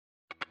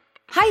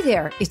Hi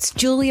there, it's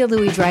Julia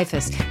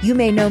Louis-Dreyfus. You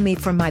may know me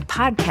from my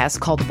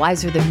podcast called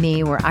Wiser Than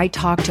Me, where I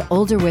talk to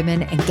older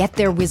women and get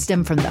their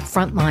wisdom from the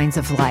front lines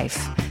of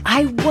life.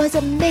 I was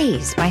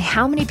amazed by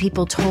how many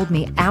people told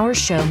me our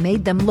show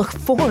made them look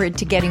forward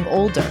to getting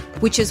older,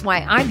 which is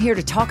why I'm here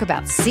to talk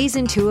about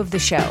season 2 of the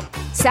show.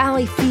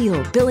 Sally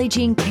Field, Billie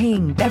Jean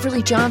King,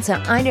 Beverly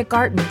Johnson, Ina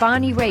Garten,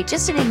 Bonnie Raitt,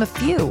 just to name a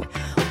few.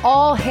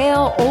 All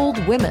hail old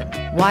women.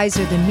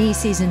 Wiser Than Me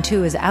season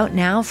 2 is out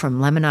now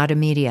from Lemonada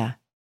Media.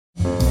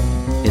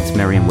 It's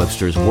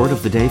Merriam-Webster's Word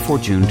of the Day for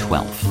June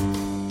 12th.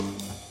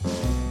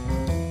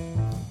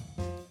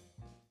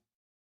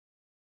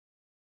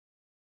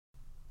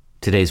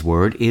 Today's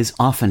word is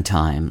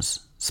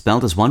oftentimes,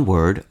 spelled as one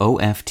word,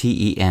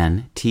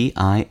 oftentimes.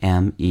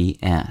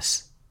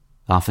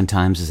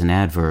 Oftentimes is an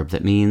adverb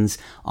that means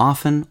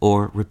often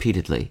or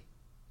repeatedly.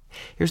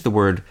 Here's the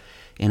word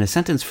in a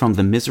sentence from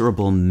The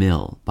Miserable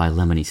Mill by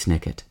Lemony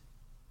Snicket.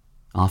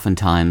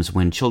 Oftentimes,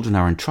 when children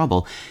are in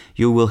trouble,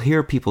 you will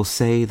hear people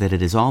say that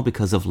it is all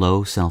because of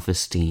low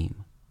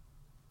self-esteem.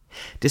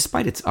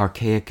 Despite its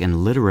archaic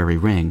and literary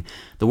ring,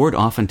 the word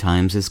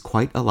oftentimes is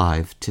quite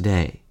alive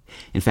today.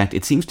 In fact,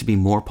 it seems to be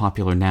more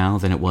popular now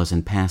than it was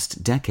in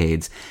past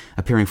decades,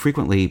 appearing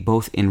frequently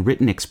both in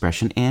written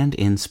expression and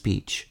in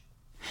speech.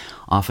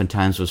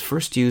 Oftentimes was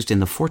first used in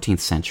the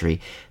 14th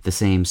century, the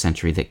same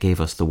century that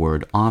gave us the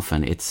word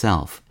often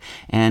itself,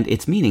 and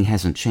its meaning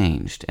hasn't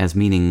changed, as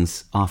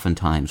meanings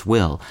oftentimes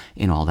will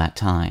in all that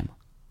time.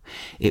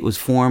 It was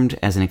formed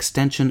as an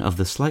extension of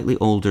the slightly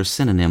older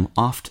synonym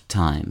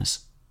oft-times.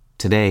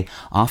 Today,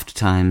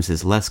 oft-times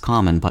is less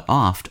common, but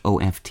oft,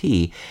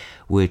 O-F-T,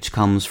 which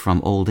comes from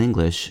Old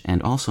English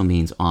and also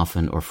means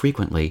often or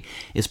frequently,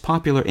 is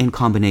popular in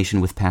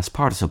combination with past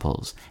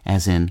participles,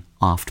 as in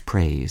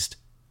oft-praised.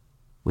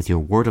 With your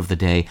Word of the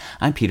Day,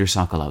 I'm Peter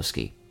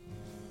Sokolowski.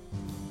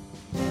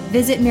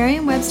 Visit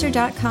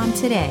Merriam-Webster.com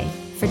today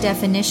for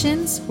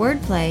definitions,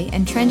 wordplay,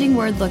 and trending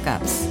word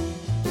lookups.